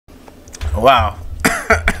Wow.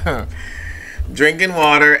 Drinking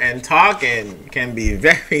water and talking can be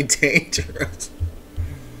very dangerous.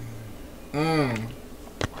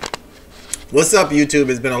 What's up, YouTube?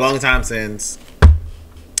 It's been a long time since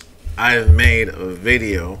I've made a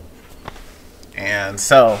video. And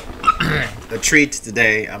so, the treat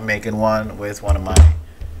today, I'm making one with one of my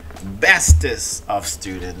bestest of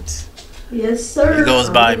students. Yes, sir. He goes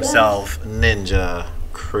by himself, Ninja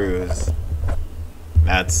Cruz.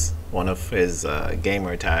 That's one of his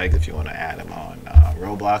gamer tags if you want to add him on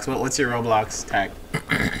Roblox. What's your Roblox tag?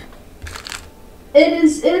 It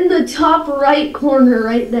is in the top right corner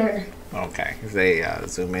right there. Okay, if they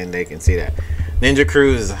zoom in, they can see that. Ninja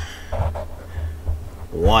Cruz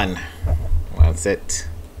 1. That's it.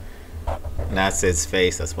 And that's his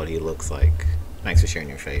face. That's what he looks like. Thanks for sharing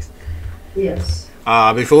your face. Yes.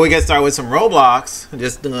 Before we get started with some Roblox, I'm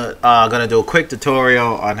just gonna do a quick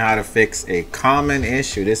tutorial on how to fix a common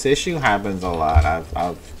issue. This issue happens a lot.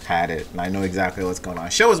 I've had it, and I know exactly what's going on.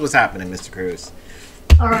 Show us what's happening, Mr. Cruz.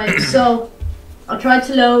 All right, so I'll try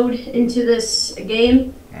to load into this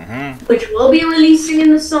game, which will be releasing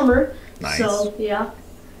in the summer. Nice. So yeah,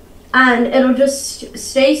 and it'll just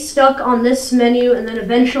stay stuck on this menu, and then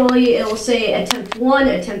eventually it will say attempt 1,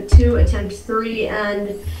 attempt 2, attempt 3,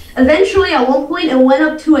 and eventually at one point it went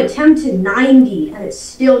up to attempt 90, and it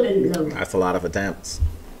still didn't load. That's a lot of attempts.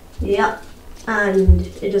 Yeah, and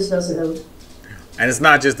it just doesn't load. And it's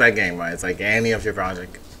not just that game, right? It's like any of your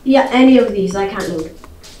project. Yeah, any of these I can't load.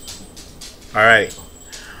 All right.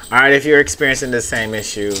 All right, if you're experiencing the same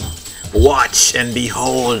issue, watch and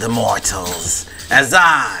behold, mortals, as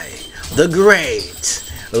I, the great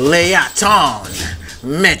Leaton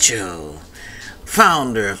Mitchell,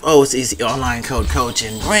 founder of OCC Online Code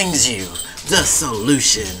Coaching, brings you the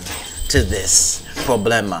solution to this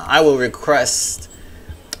problema. I will request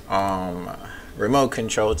remote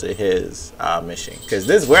control to his machine,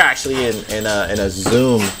 because we're actually in a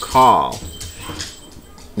Zoom call.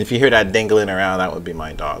 If you hear that dingling around, that would be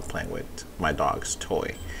my dog playing with my dog's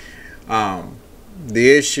toy.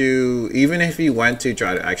 The issue, even if you went to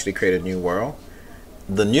try to actually create a new world,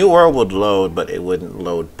 the new world would load, but it wouldn't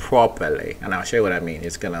load properly. And I'll show you what I mean.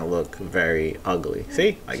 It's going to look very ugly.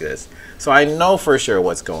 See? Like this. So I know for sure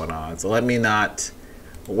what's going on. So let me not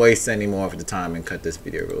waste any more of the time and cut this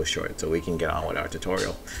video real short so we can get on with our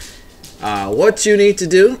tutorial. What you need to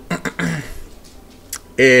do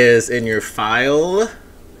is in your file,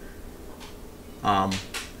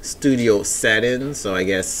 studio settings, so I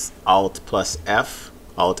guess Alt plus F,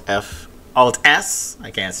 Alt S, I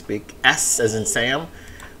can't speak, S as in Sam,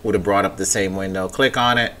 would have brought up the same window. Click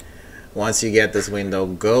on it. Once you get this window,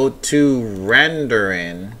 go to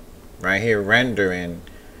rendering, right here, rendering,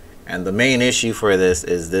 and the main issue for this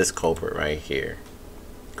is this culprit right here,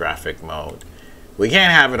 graphic mode. We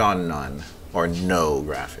can't have it on none or no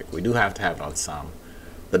graphic. We do have to have it on some.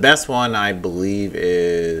 The best one, I believe,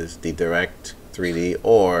 is the Direct 3D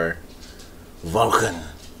or Vulkan.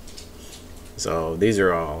 So these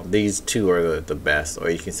two are the best, or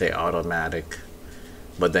you can say automatic,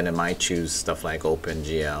 but then it might choose stuff like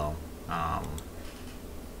OpenGL. I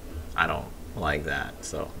don't like that,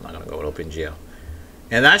 so I'm not gonna go with OpenGL.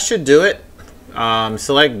 And that should do it.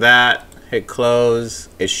 Select that, hit close.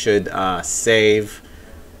 It should save.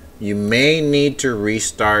 You may need to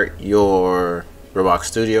restart your Roblox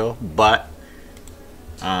Studio, but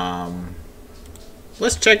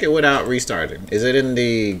let's check it without restarting. Is it in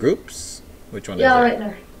the groups? Which one is it? Yeah, right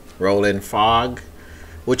there. Rolling fog.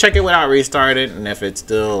 We'll check it without restarting, and if it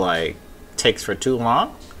still like takes for too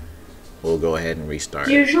long, we'll go ahead and restart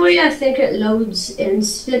it. Usually I think it loads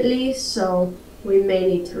instantly, so we may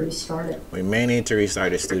need to restart it. We may need to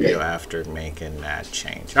restart the studio after making that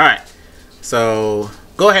change. All right, so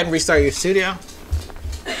go ahead and restart your studio.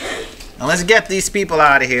 And let's get these people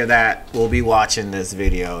out of here that will be watching this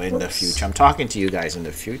video in the future. I'm talking to you guys in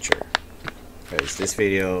the future, because this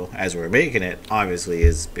video, as we're making it, obviously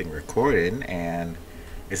is being recorded and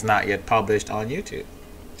it's not yet published on YouTube.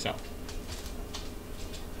 So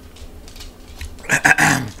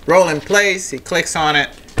roll in place, he clicks on it.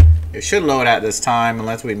 It should load at this time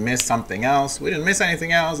unless we missed something else. We didn't miss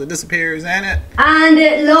anything else. It disappears and it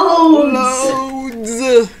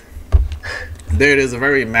loads. There it is, a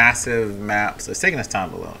very massive map, so it's taking us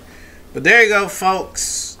time to load. But there you go,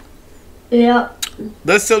 folks. Yeah.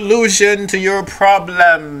 The solution to your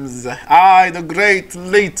problems. I, the great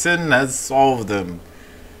Leighton, has solved them.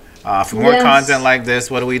 For more content like this,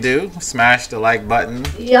 what do? Smash the like button.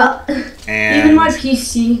 Yeah. And even my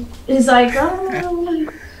PC is like, oh.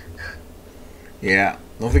 Yeah.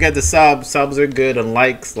 Don't forget the subs. Subs are good, and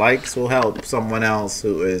likes will help someone else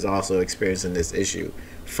who is also experiencing this issue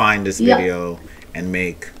find this Yeah. video and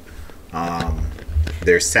make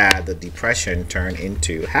their sad, the depression turn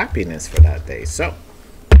into happiness for that day. So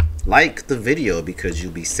like the video because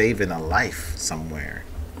you'll be saving a life somewhere.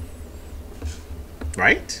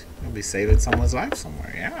 Right? You'll be saving someone's life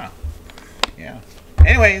somewhere. Yeah. Yeah.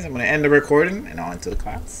 Anyways, I'm going to end the recording and on to the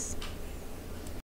class.